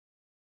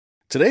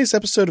Today's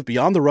episode of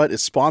Beyond the Rut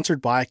is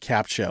sponsored by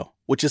CapShow,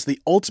 which is the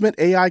ultimate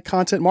AI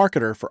content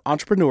marketer for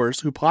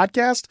entrepreneurs who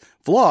podcast,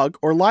 vlog,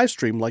 or live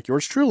stream like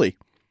yours truly.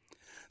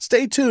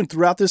 Stay tuned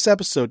throughout this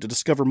episode to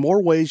discover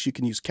more ways you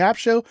can use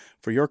CapShow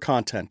for your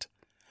content.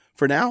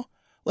 For now,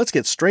 let's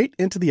get straight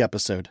into the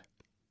episode.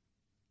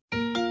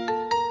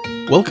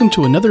 Welcome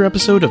to another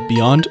episode of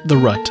Beyond the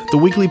Rut, the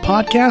weekly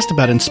podcast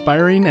about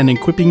inspiring and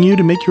equipping you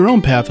to make your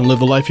own path and live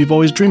the life you've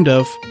always dreamed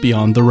of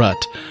beyond the rut.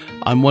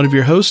 I'm one of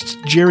your hosts,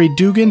 Jerry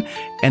Dugan,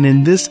 and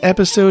in this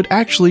episode,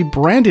 actually,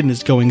 Brandon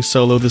is going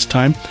solo this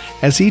time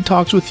as he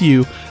talks with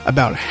you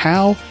about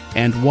how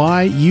and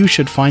why you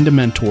should find a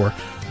mentor.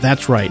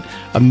 That's right,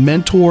 a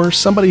mentor,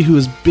 somebody who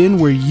has been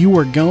where you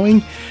are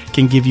going,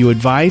 can give you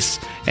advice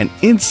and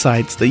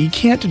insights that you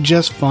can't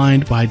just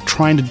find by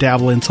trying to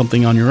dabble in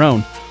something on your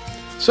own.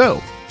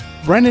 So,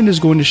 Brandon is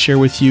going to share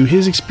with you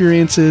his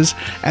experiences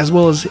as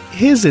well as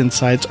his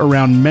insights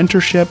around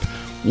mentorship,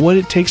 what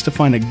it takes to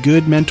find a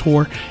good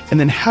mentor, and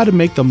then how to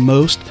make the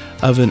most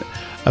of a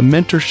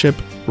mentorship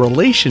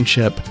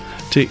relationship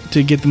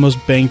to get the most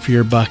bang for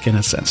your buck, in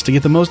a sense, to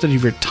get the most out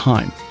of your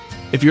time.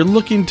 If you're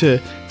looking to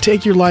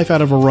take your life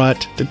out of a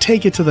rut, to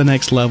take it to the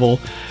next level,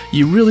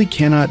 you really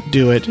cannot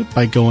do it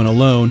by going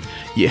alone.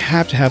 You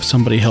have to have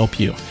somebody help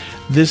you.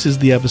 This is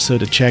the episode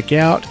to check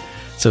out.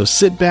 So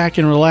sit back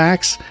and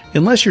relax.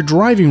 Unless you're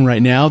driving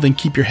right now, then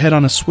keep your head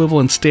on a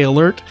swivel and stay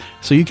alert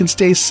so you can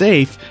stay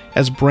safe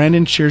as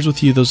Brandon shares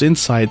with you those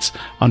insights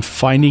on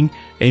finding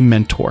a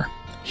mentor.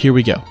 Here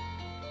we go.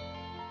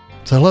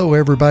 So hello,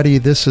 everybody.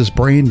 This is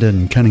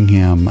Brandon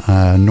Cunningham.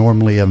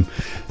 Normally I'm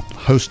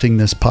hosting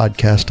this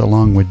podcast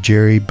along with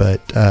Jerry,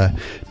 but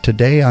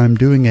today I'm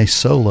doing a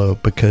solo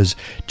because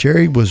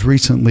Jerry was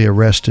recently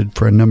arrested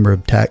for a number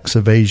of tax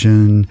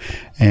evasion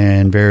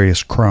and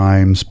various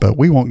crimes, but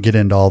we won't get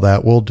into all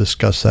that. We'll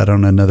discuss that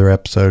on another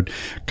episode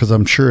because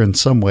I'm sure in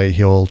some way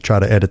he'll try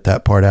to edit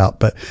that part out,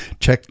 but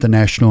check the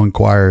National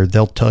Enquirer.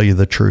 They'll tell you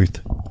the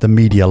truth. The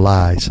media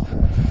lies.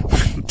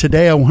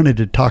 Today I wanted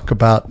to talk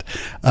about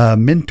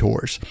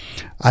mentors.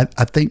 I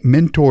think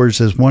mentors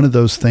is one of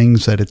those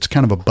things that it's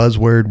kind of a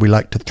buzzword. We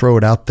like to throw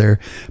it out there,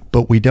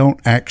 but we don't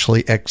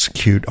actually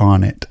execute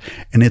on it.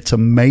 And it's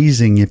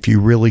amazing if you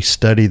really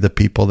study the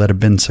people that have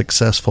been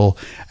successful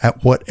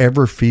at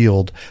whatever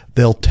field.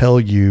 They'll tell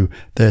you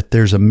that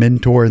there's a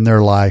mentor in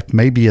their life.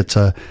 Maybe it's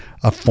a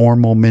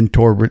formal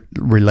mentor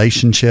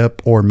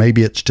relationship, or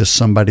maybe it's just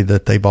somebody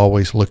that they've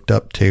always looked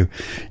up to.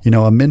 You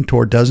know, a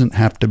mentor doesn't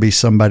have to be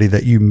somebody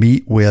that you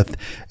meet with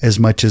as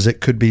much as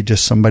it could be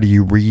just somebody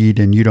you read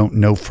and you don't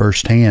know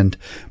firsthand,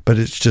 but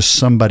it's just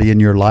somebody in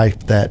your life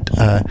that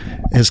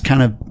is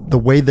kind of the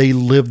way they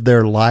live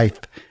their life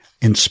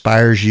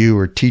inspires you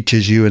or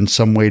teaches you in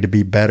some way to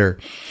be better.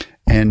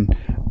 And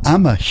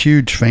I'm a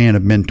huge fan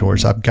of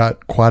mentors. I've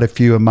got quite a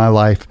few in my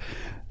life.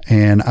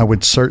 And I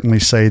would certainly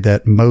say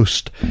that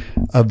most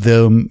of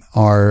them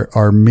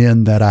are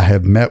men that I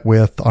have met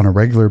with on a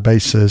regular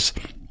basis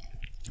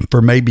for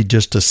maybe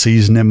just a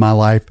season in my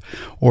life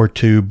or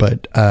two,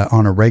 but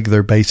on a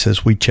regular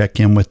basis, we check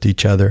in with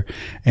each other.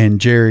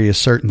 And Jerry is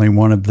certainly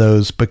one of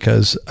those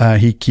because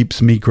he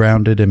keeps me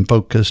grounded and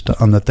focused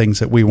on the things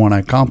that we want to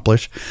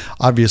accomplish,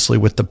 obviously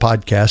with the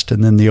podcast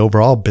and then the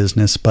overall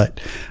business. But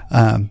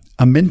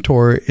a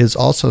mentor is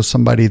also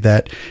somebody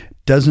that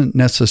doesn't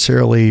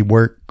necessarily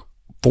work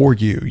for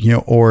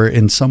you, or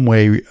in some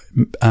way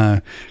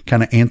kind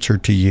of answer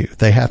to you.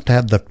 They have to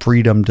have the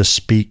freedom to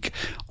speak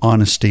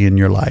honesty in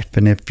your life.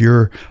 And if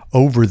you're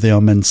over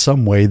them in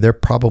some way, they're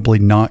probably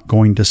not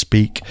going to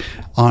speak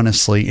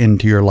honestly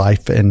into your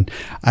life. And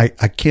I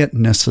can't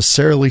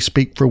necessarily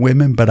speak for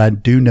women, but I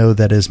do know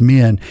that as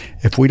men,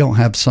 if we don't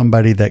have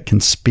somebody that can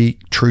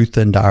speak truth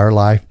into our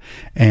life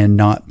and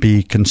not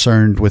be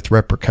concerned with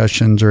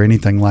repercussions or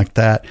anything like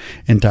that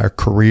into our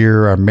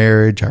career, our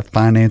marriage, our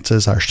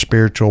finances, our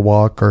spiritual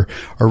walk, or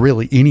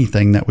really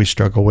anything that we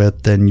struggle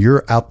with, then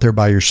you're out there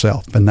by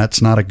yourself. And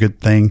that's not a good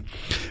thing.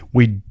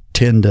 We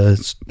tend to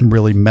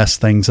really mess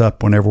things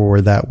up whenever we're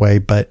that way.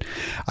 But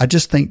I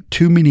just think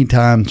too many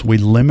times we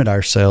limit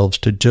ourselves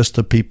to just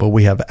the people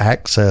we have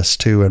access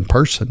to in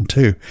person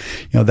too.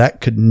 That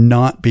could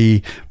not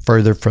be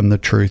further from the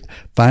truth.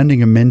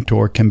 Finding a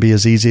mentor can be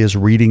as easy as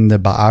reading the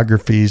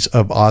biographies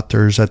of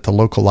authors at the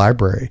local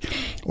library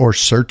or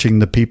searching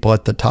the people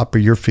at the top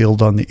of your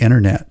field on the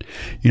internet.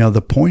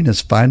 The point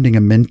is finding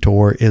a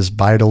mentor is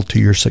vital to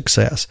your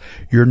success.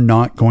 You're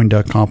not going to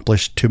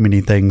accomplish too many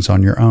things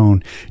on your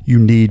own. You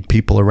need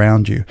people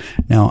around you.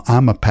 Now,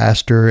 I'm a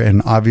pastor,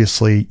 and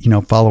obviously,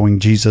 following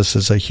Jesus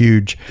is a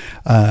huge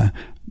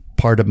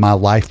part of my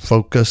life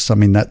focus. I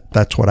mean,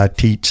 that's what I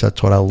teach.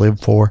 That's what I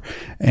live for.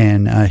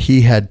 And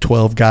he had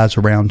 12 guys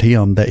around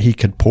him that he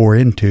could pour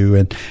into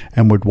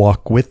and would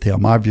walk with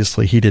him.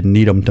 Obviously, he didn't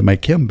need them to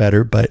make him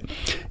better, but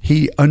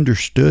he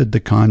understood the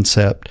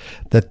concept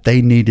that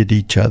they needed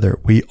each other.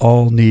 We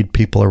all need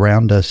people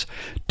around us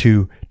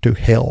to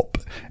help.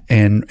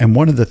 And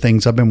one of the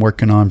things I've been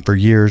working on for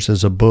years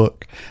is a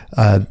book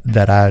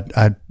that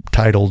I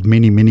titled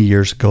many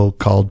years ago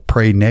called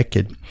Pray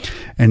Naked.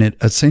 And it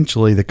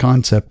essentially, the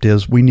concept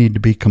is we need to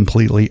be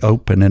completely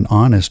open and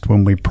honest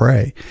when we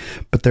pray.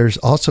 But there's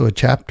also a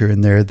chapter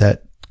in there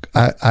that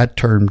I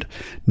termed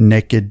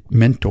Naked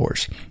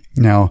Mentors.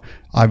 Now,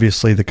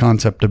 obviously, the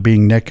concept of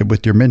being naked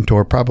with your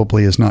mentor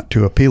probably is not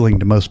too appealing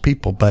to most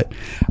people, but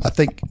I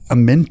think a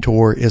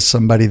mentor is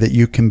somebody that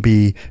you can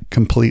be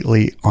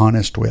completely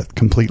honest with,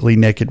 completely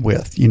naked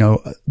with,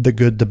 the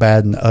good, the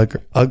bad, and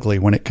the ugly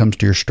when it comes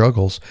to your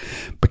struggles.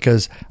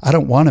 Because I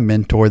don't want a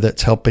mentor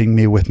that's helping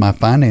me with my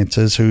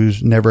finances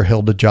who's never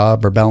held a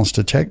job or balanced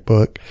a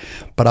checkbook,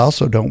 but I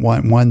also don't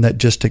want one that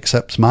just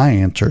accepts my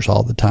answers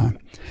all the time.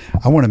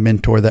 I want a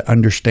mentor that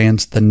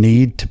understands the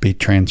need to be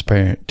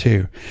transparent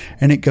too.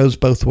 And it goes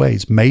both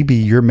ways. Maybe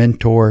your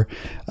mentor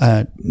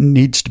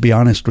needs to be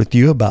honest with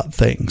you about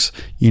things,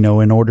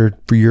 in order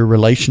for your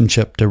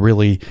relationship to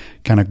really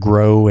kind of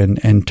grow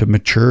and to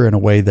mature in a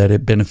way that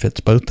it benefits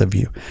both of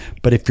you.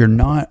 But if you're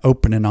not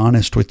open and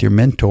honest with your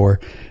mentor,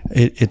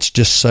 it's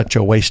just such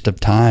a waste of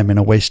time and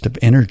a waste of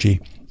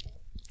energy.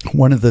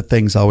 One of the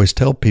things I always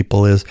tell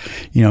people is,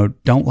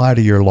 don't lie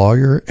to your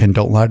lawyer and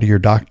don't lie to your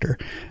doctor.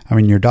 I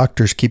mean, your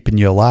doctor's keeping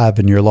you alive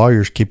and your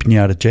lawyer's keeping you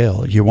out of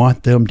jail. You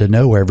want them to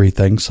know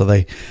everything so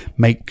they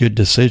make good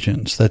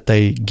decisions, that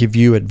they give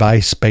you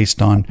advice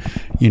based on,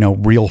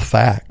 real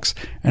facts.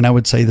 And I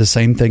would say the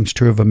same thing's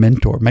true of a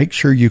mentor. Make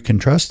sure you can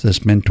trust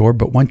this mentor,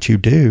 but once you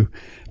do,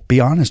 be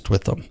honest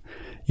with them.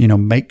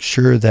 Make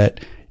sure that,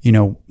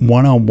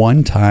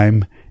 one-on-one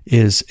time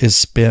is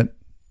spent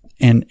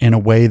in a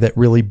way that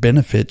really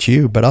benefits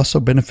you, but also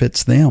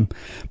benefits them.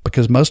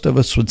 Because most of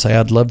us would say,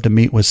 I'd love to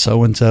meet with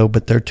so-and-so,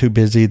 but they're too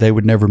busy. They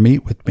would never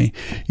meet with me.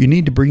 You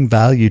need to bring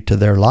value to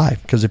their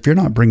life, because if you're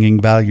not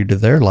bringing value to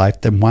their life,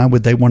 then why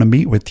would they want to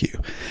meet with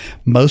you?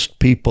 Most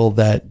people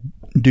that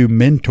do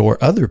mentor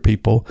other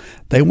people,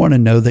 they want to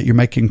know that you're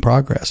making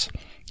progress.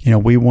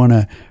 We want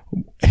to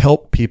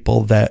help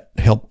people that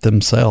help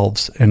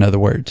themselves. In other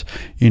words,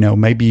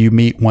 maybe you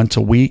meet once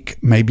a week,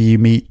 maybe you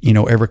meet,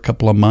 every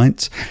couple of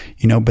months,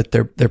 but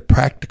they're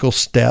practical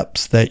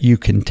steps that you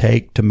can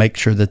take to make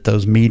sure that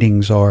those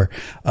meetings are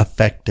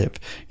effective.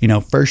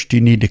 First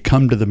you need to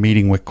come to the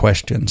meeting with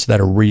questions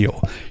that are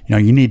real.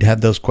 You need to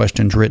have those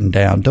questions written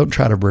down. Don't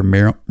try to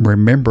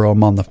remember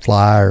them on the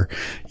fly or,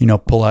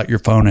 pull out your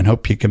phone and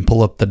hope you can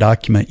pull up the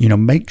document.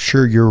 Make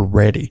sure you're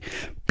ready.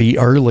 Be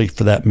early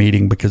for that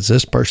meeting, because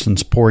this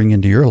person's pouring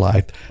into your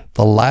life.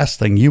 The last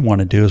thing you want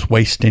to do is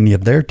waste any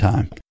of their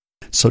time.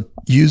 So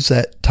use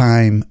that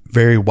time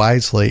very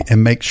wisely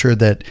and make sure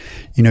that,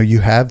 you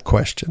have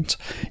questions.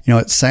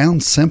 It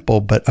sounds simple,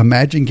 but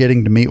imagine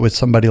getting to meet with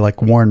somebody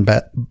like Warren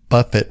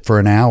Buffett for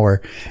an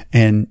hour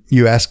and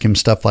you ask him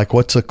stuff like,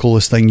 what's the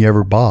coolest thing you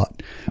ever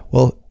bought?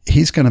 Well,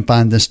 he's going to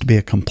find this to be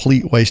a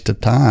complete waste of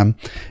time,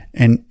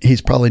 and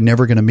he's probably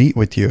never going to meet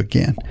with you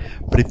again.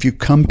 But if you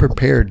come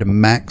prepared to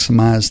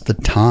maximize the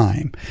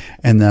time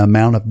and the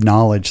amount of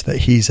knowledge that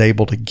he's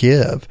able to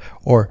give,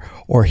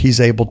 or he's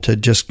able to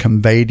just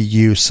convey to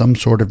you some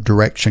sort of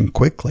direction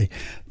quickly,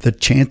 the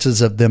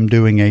chances of them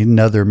doing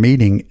another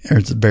meeting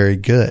is very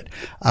good.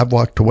 I've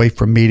walked away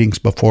from meetings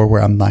before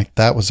where I'm like,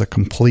 that was a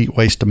complete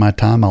waste of my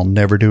time. I'll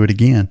never do it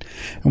again.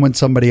 And when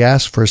somebody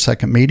asks for a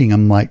second meeting,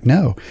 I'm like,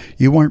 no,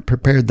 you weren't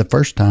prepared the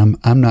first time.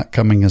 I'm not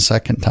coming a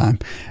second time.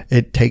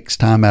 It takes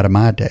time out of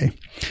my day.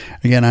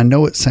 Again, I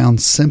know it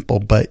sounds simple,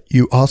 but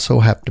you also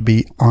have to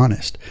be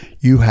honest.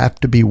 You have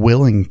to be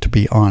willing to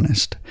be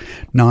honest,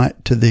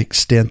 not to the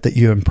extent that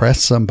you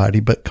impress somebody,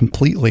 but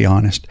completely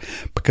honest.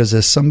 Because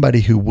as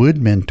somebody who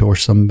would mentor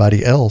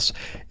somebody else,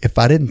 if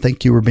I didn't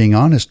think you were being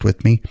honest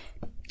with me,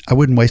 I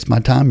wouldn't waste my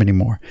time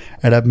anymore.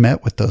 And I've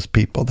met with those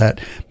people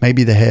that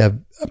maybe they have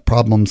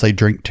problems, they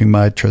drink too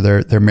much, or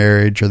their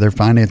marriage or their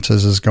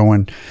finances is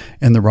going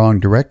in the wrong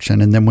direction.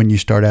 And then when you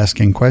start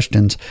asking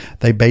questions,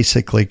 they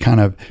basically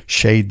kind of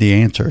shade the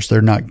answers.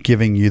 They're not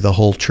giving you the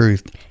whole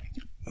truth.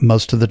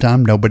 Most of the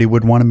time, nobody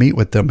would want to meet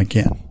with them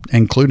again,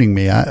 including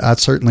me. I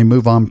certainly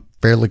move on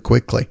fairly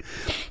quickly.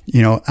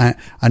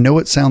 I know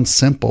it sounds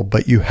simple,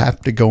 but you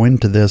have to go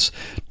into this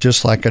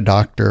just like a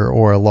doctor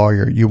or a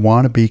lawyer. You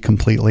want to be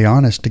completely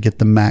honest to get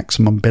the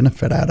maximum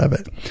benefit out of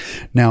it.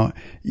 Now,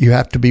 you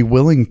have to be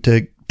willing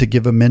to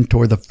give a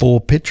mentor the full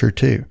picture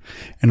too,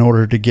 in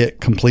order to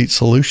get complete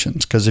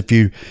solutions. Because if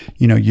you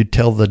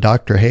tell the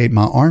doctor, hey,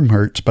 my arm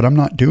hurts, but I'm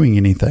not doing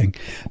anything,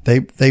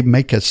 they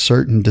make a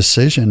certain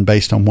decision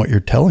based on what you're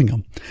telling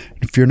them.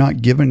 If you're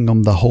not giving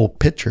them the whole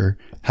picture,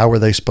 how are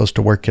they supposed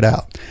to work it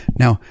out?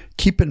 Now,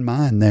 keep in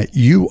mind that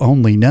you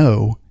only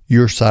know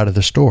your side of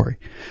the story.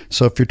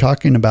 So if you're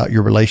talking about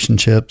your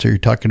relationships or you're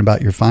talking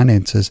about your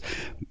finances,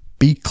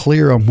 be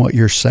clear on what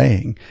you're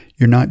saying.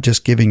 You're not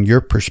just giving your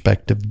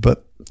perspective,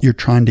 but you're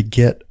trying to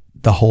get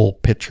the whole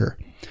picture.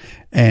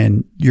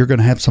 and you're going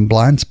to have some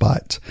blind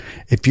spots.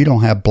 If you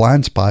don't have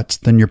blind spots,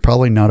 then you're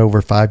probably not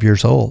over 5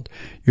 years old.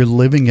 You're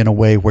living in a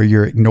way where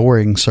you're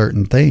ignoring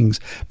certain things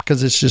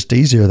because it's just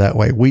easier that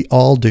way. We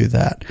all do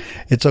that.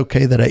 It's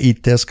okay that I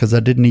eat this because I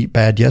didn't eat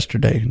bad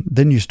yesterday.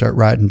 Then you start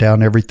writing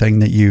down everything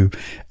that you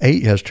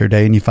ate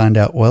yesterday and you find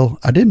out, well,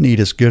 I didn't eat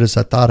as good as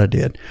I thought I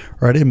did,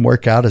 or I didn't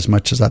work out as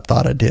much as I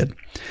thought I did.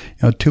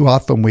 Too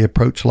often we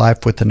approach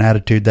life with an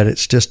attitude that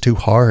it's just too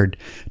hard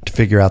to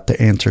figure out the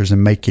answers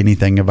and make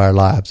anything of our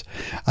lives.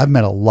 I've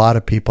met a lot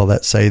of people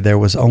that say there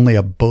was only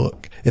a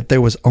book. If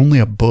there was only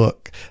a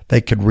book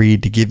they could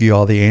read to give you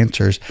all the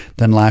answers,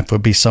 then life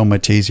would be so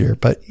much easier.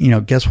 But,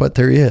 guess what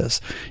there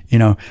is?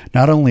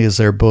 Not only is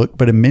there a book,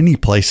 but in many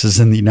places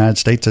in the United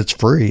States, it's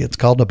free. It's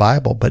called the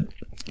Bible, but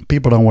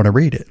people don't want to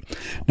read it.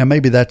 Now,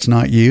 maybe that's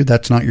not you.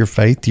 That's not your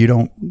faith. You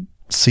don't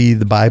see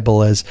the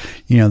Bible as,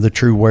 the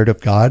true word of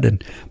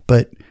God.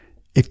 But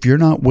if you're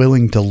not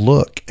willing to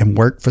look and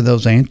work for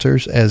those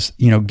answers, as,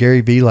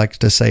 Gary Vee likes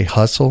to say,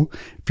 hustle.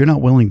 If you're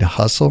not willing to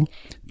hustle,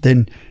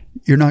 then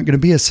you're not going to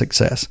be a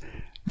success.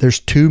 There's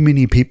too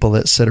many people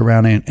that sit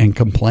around and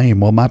complain.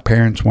 Well, my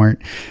parents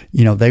weren't,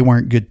 they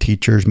weren't good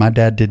teachers. My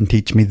dad didn't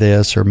teach me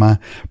this, or my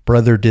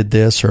brother did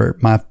this, or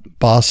my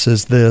boss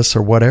is this,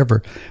 or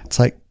whatever. It's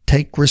like,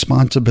 take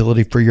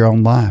responsibility for your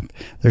own life.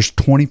 There's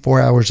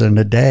 24 hours in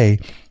a day.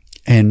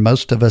 And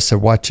most of us are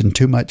watching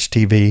too much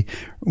TV.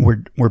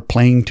 We're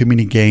playing too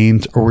many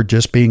games, or we're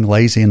just being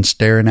lazy and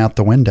staring out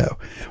the window.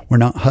 We're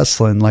not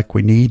hustling like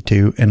we need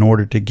to in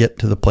order to get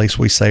to the place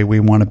we say we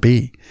want to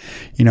be.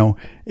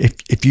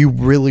 If you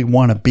really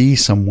want to be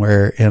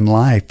somewhere in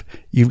life,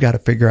 you've got to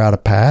figure out a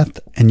path,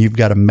 and you've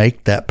got to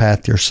make that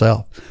path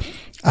yourself.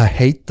 I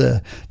hate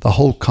the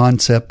whole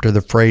concept or the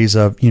phrase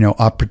of,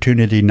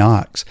 opportunity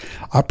knocks.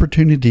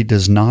 Opportunity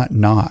does not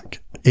knock.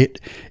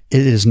 It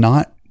is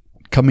not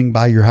coming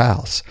by your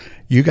house.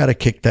 You got to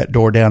kick that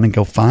door down and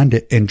go find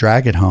it and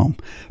drag it home,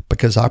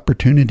 because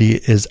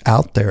opportunity is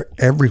out there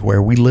everywhere.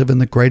 We live in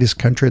the greatest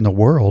country in the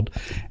world,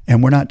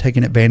 and we're not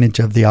taking advantage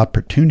of the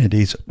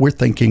opportunities. We're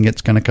thinking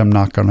it's going to come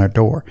knock on our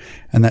door,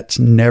 and that's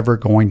never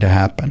going to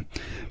happen.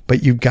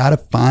 But you've got to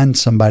find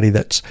somebody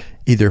that's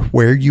either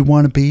where you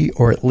want to be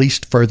or at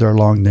least further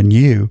along than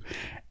you.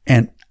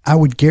 And I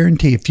would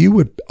guarantee if you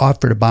would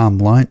offer to buy them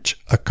lunch,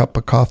 a cup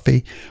of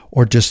coffee,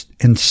 or just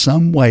in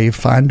some way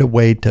find a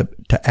way to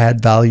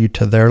add value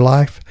to their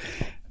life,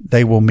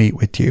 they will meet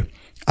with you.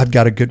 I've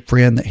got a good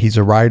friend that he's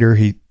a writer.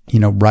 He,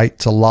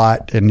 writes a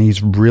lot, and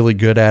he's really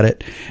good at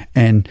it.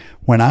 And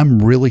when I'm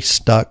really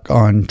stuck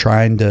on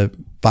trying to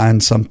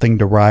find something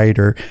to write,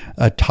 or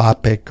a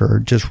topic, or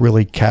just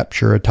really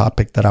capture a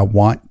topic that I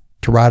want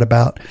to write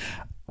about,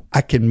 I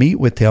can meet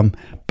with him,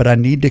 but I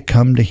need to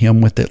come to him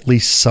with at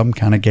least some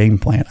kind of game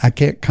plan. I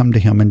can't come to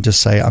him and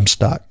just say, I'm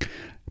stuck.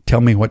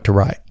 Tell me what to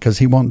write, because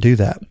he won't do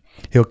that.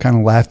 He'll kind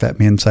of laugh at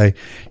me and say,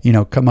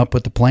 come up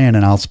with a plan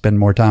and I'll spend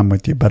more time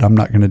with you, but I'm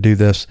not going to do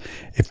this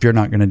if you're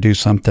not going to do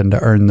something to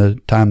earn the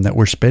time that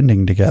we're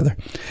spending together.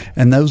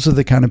 And those are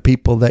the kind of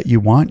people that you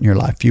want in your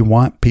life. You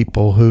want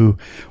people who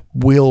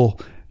will,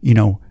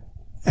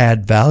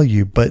 add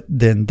value, but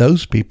then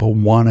those people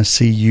want to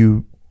see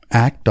you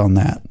act on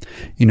that.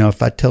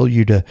 If I tell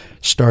you to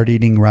start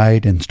eating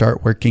right and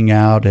start working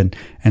out and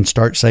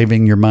start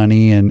saving your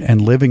money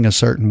and living a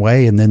certain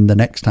way, and then the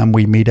next time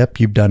we meet up,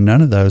 you've done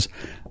none of those,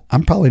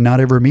 I'm probably not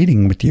ever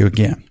meeting with you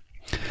again.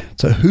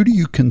 So who do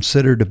you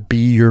consider to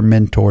be your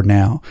mentor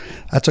now?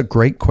 That's a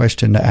great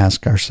question to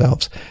ask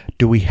ourselves.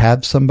 Do we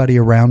have somebody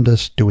around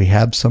us? Do we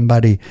have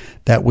somebody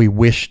that we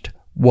wished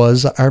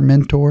was our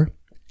mentor?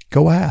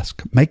 Go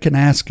ask. Make an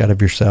ask out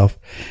of yourself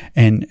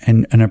and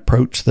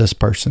approach this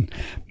person.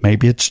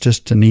 Maybe it's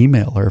just an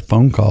email or a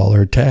phone call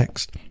or a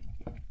text.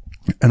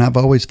 And I've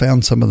always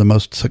found some of the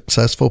most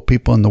successful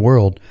people in the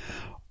world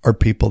are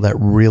people that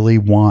really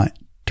want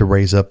to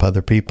raise up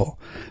other people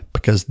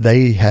because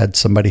they had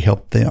somebody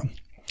help them.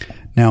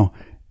 Now,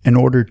 in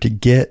order to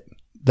get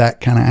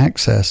that kind of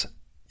access,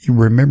 you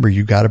remember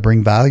you got to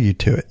bring value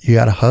to it. You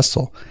got to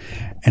hustle,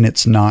 and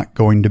it's not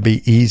going to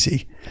be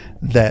easy.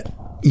 That,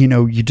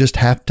 you just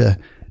have to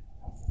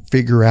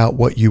figure out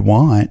what you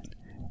want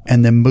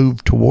and then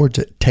move towards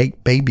it.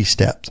 Take baby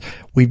steps.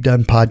 We've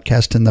done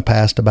podcasts in the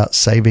past about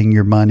saving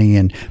your money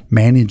and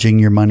managing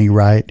your money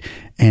right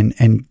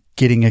and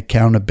getting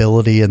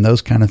accountability and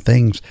those kind of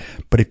things.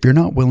 But if you're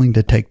not willing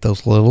to take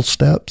those little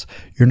steps,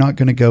 you're not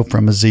going to go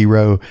from a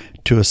 0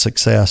 to a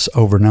success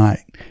overnight.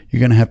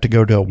 You're going to have to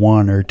go to a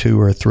 1 or 2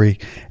 or 3,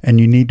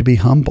 and you need to be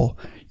humble.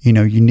 You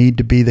need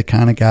to be the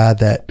kind of guy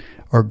that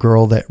or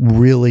girl that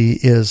really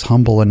is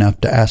humble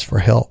enough to ask for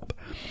help,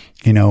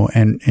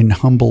 and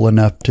humble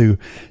enough to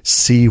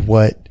see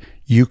what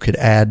you could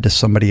add to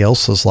somebody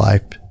else's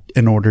life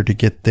in order to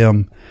get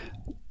them,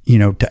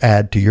 to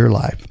add to your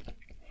life.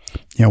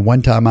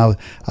 One time I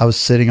was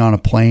sitting on a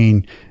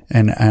plane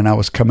and I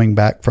was coming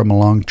back from a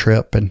long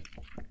trip, and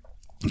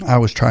I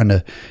was trying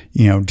to,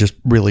 just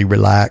really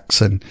relax.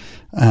 And,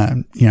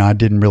 I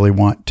didn't really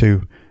want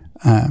to,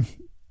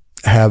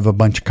 have a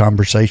bunch of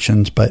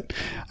conversations, but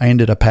I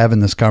ended up having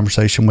this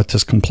conversation with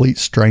this complete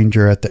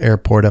stranger at the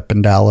airport up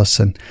in Dallas.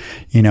 And,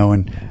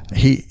 and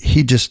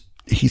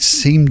he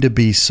seemed to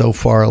be so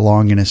far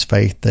along in his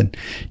faith and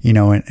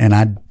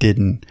I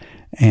didn't.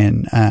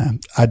 And,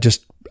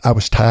 I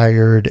was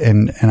tired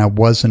and I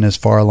wasn't as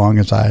far along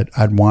as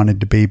I'd wanted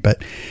to be,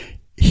 but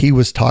he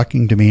was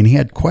talking to me and he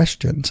had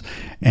questions.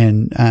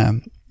 And,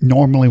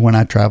 normally when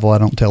I travel, I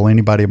don't tell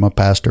anybody I'm a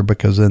pastor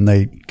because then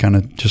they kind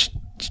of just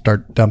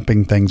start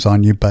dumping things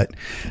on you. But,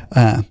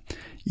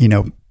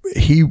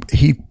 he,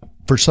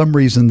 for some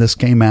reason, this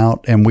came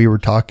out and we were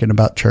talking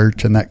about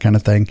church and that kind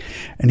of thing.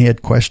 And he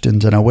had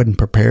questions and I wasn't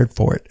prepared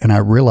for it. And I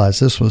realized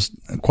this was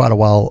quite a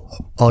while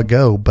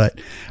ago, but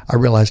I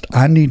realized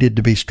I needed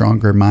to be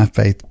stronger in my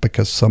faith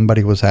because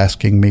somebody was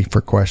asking me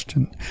for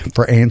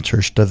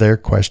answers to their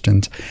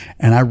questions.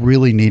 And I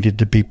really needed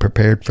to be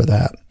prepared for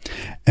that.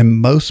 And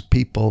most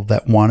people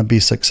that want to be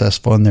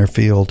successful in their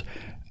field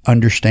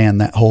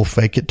understand that whole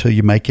fake it till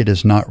you make it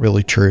is not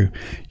really true.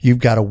 You've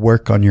got to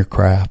work on your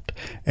craft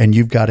and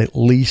you've got at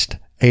least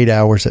 8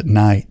 hours at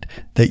night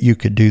that you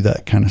could do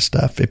that kind of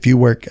stuff. If you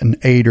work an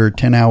 8 or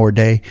 10 hour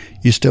day,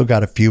 you still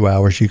got a few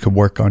hours you could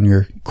work on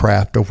your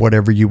craft of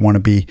whatever you want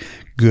to be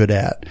good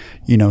at.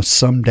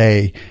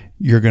 Someday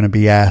you're going to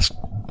be asked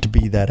to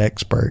be that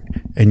expert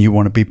and you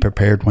want to be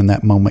prepared when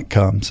that moment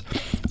comes.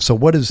 So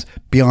what is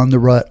Beyond the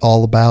Rut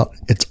all about?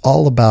 It's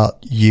all about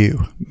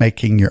you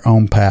making your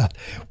own path.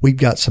 We've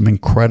got some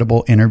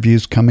incredible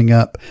interviews coming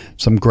up,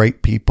 some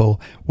great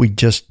people. We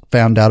just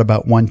found out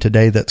about one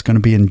today that's going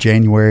to be in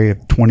January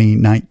of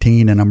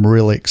 2019. And I'm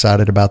really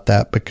excited about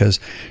that because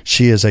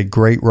she is a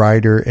great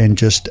writer and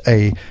just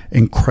a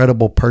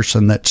incredible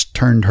person that's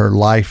turned her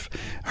life,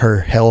 her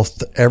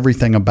health,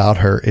 everything about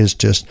her is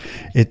just,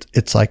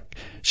 it's like,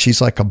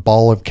 she's like a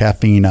ball of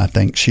caffeine. I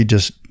think she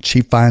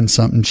finds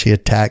something, she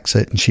attacks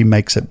it and she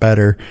makes it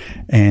better.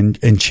 And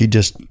she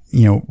just,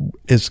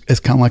 is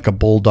kind of like a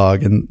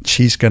bulldog and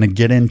she's going to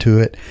get into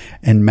it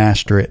and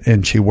master it.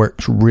 And she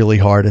works really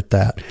hard at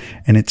that.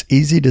 And it's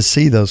easy to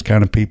see those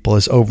kind of people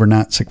as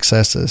overnight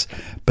successes,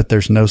 but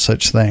there's no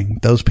such thing.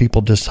 Those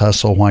people just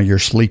hustle while you're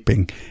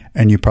sleeping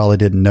and you probably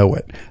didn't know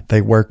it. They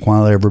work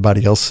while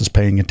everybody else is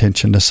paying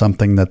attention to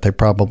something that they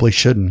probably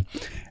shouldn't.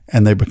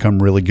 And they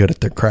become really good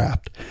at their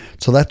craft.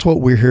 So that's what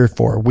we're here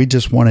for. We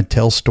just want to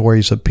tell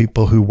stories of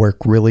people who work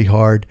really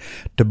hard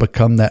to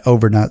become that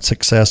overnight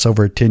success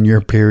over a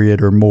 10-year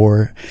period or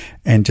more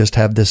and just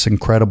have this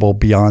incredible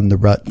beyond the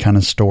rut kind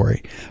of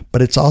story.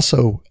 But it's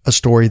also a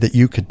story that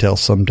you could tell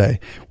someday.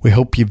 We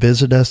hope you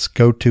visit us.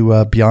 Go to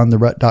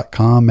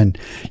beyondtherut.com and,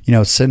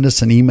 send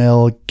us an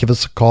email, give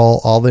us a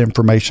call. All the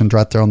information's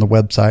right there on the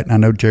website. And I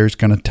know Jerry's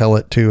going to tell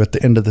it too at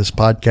the end of this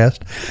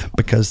podcast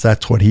because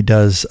that's what he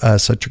does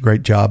such a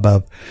great job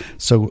of.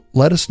 So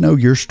let us know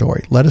your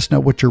story. Let us know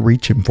what you're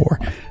reaching for.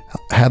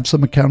 Have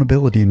some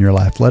accountability in your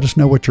life. Let us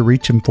know what you're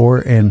reaching for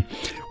and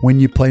when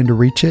you plan to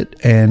reach it,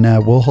 and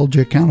we'll hold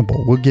you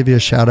accountable. We'll give you a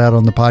shout out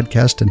on the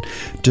podcast and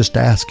just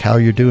ask how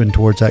you're doing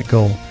towards that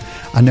goal.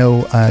 I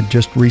know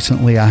just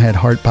recently I had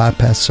heart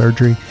bypass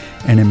surgery,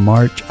 and in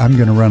March I'm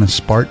going to run a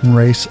Spartan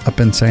race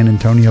up in San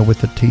Antonio with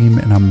the team,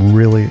 and I'm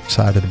really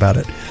excited about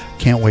it.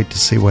 Can't wait to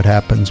see what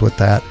happens with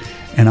that,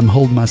 and I'm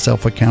holding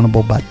myself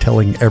accountable by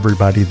telling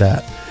everybody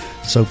that.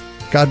 So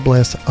God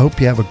bless. I hope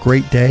you have a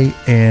great day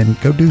and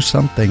go do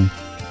something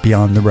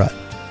beyond the rut.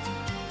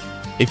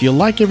 If you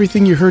like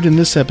everything you heard in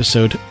this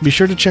episode, be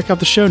sure to check out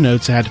the show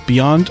notes at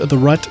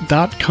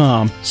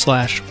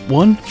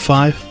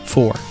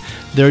beyondtherut.com/154.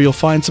 There you'll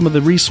find some of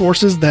the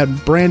resources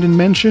that Brandon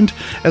mentioned,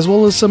 as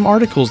well as some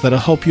articles that'll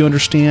help you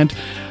understand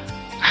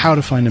how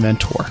to find a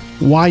mentor,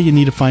 why you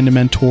need to find a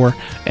mentor,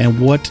 and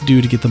what to do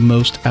to get the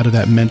most out of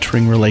that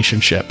mentoring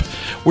relationship.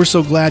 We're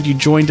so glad you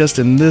joined us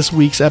in this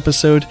week's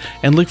episode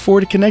and look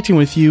forward to connecting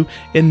with you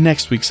in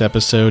next week's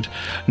episode.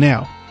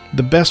 Now,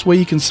 the best way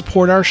you can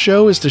support our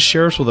show is to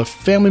share us with a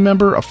family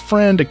member, a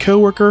friend, a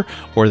coworker,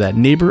 or that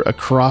neighbor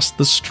across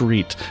the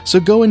street.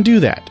 So go and do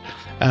that.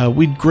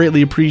 We'd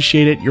greatly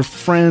appreciate it. Your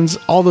friends,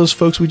 all those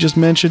folks we just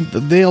mentioned,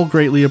 they'll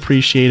greatly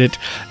appreciate it.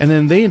 And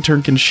then they in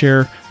turn can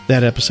share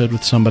that episode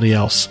with somebody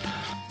else.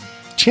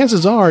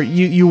 Chances are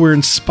you were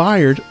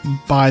inspired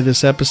by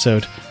this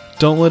episode.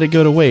 Don't let it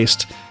go to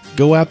waste.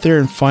 Go out there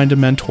and find a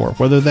mentor,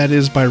 whether that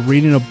is by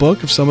reading a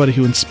book of somebody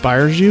who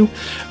inspires you,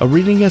 or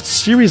reading a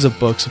series of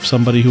books of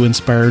somebody who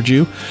inspired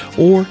you,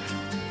 or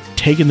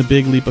taking the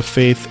big leap of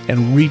faith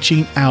and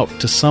reaching out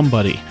to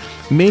somebody.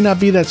 It may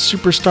not be that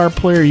superstar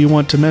player you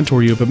want to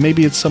mentor you, but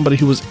maybe it's somebody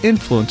who was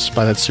influenced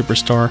by that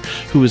superstar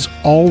who is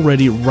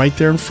already right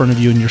there in front of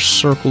you in your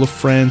circle of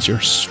friends,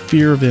 your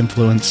sphere of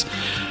influence.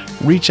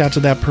 Reach out to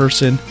that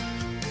person.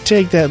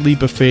 Take that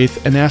leap of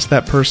faith and ask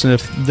that person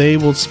if they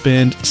will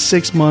spend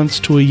 6 months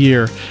to a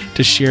year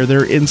to share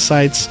their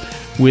insights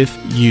with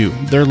you,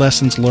 their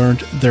lessons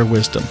learned, their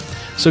wisdom.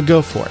 So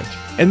go for it.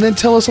 And then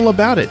tell us all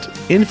about it.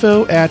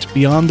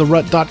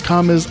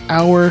 info@beyondtherut.com is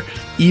our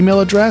email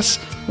address.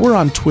 We're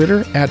on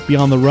Twitter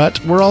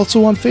 @BeyondTheRut. We're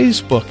also on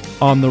Facebook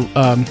on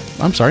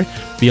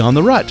Beyond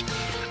the Rut.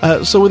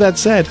 So with that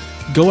said,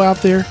 Go out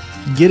there,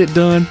 get it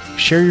done,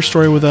 share your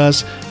story with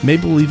us.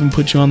 Maybe we'll even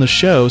put you on the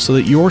show so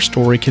that your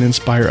story can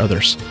inspire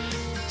others.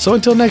 So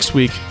until next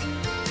week,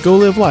 go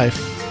live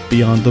life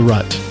beyond the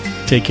rut.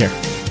 Take care.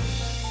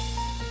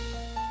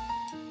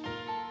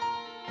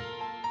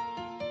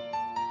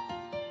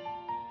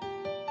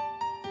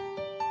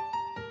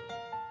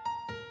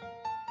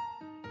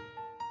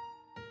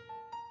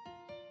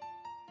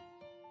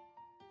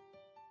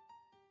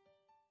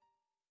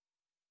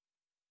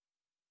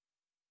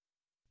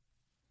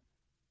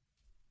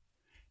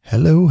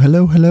 Hello,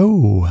 hello,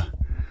 hello.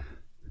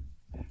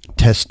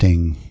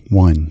 Testing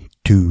 1,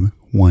 2,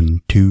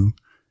 1, 2.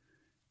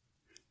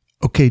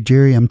 Okay,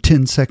 Jerry, I'm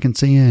 10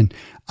 seconds in.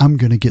 I'm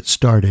going to get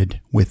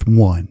started with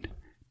 1,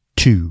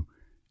 2.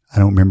 I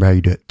don't remember how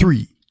you do it.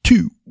 3,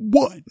 2,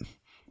 1.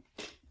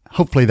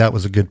 Hopefully that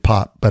was a good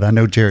pop, but I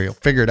know Jerry will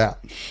figure it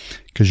out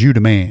because you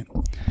the man.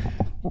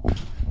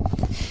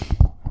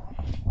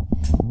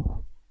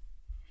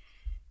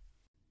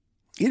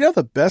 You know,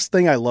 the best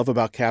thing I love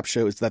about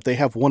Capsho is that they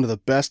have one of the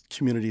best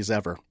communities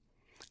ever.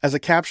 As a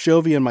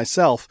Capshovian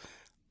myself,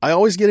 I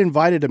always get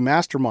invited to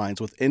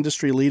masterminds with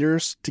industry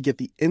leaders to get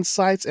the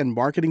insights and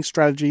marketing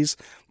strategies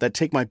that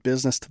take my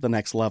business to the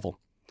next level.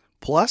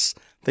 Plus,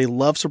 they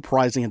love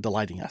surprising and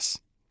delighting us.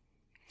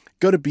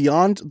 Go to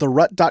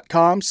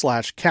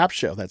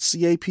beyondtherut.com/capsho, that's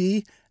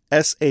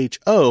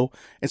CAPSHO,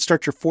 and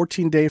start your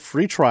 14-day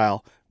free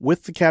trial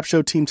with the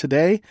Capsho team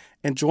today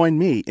and join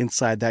me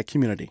inside that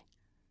community.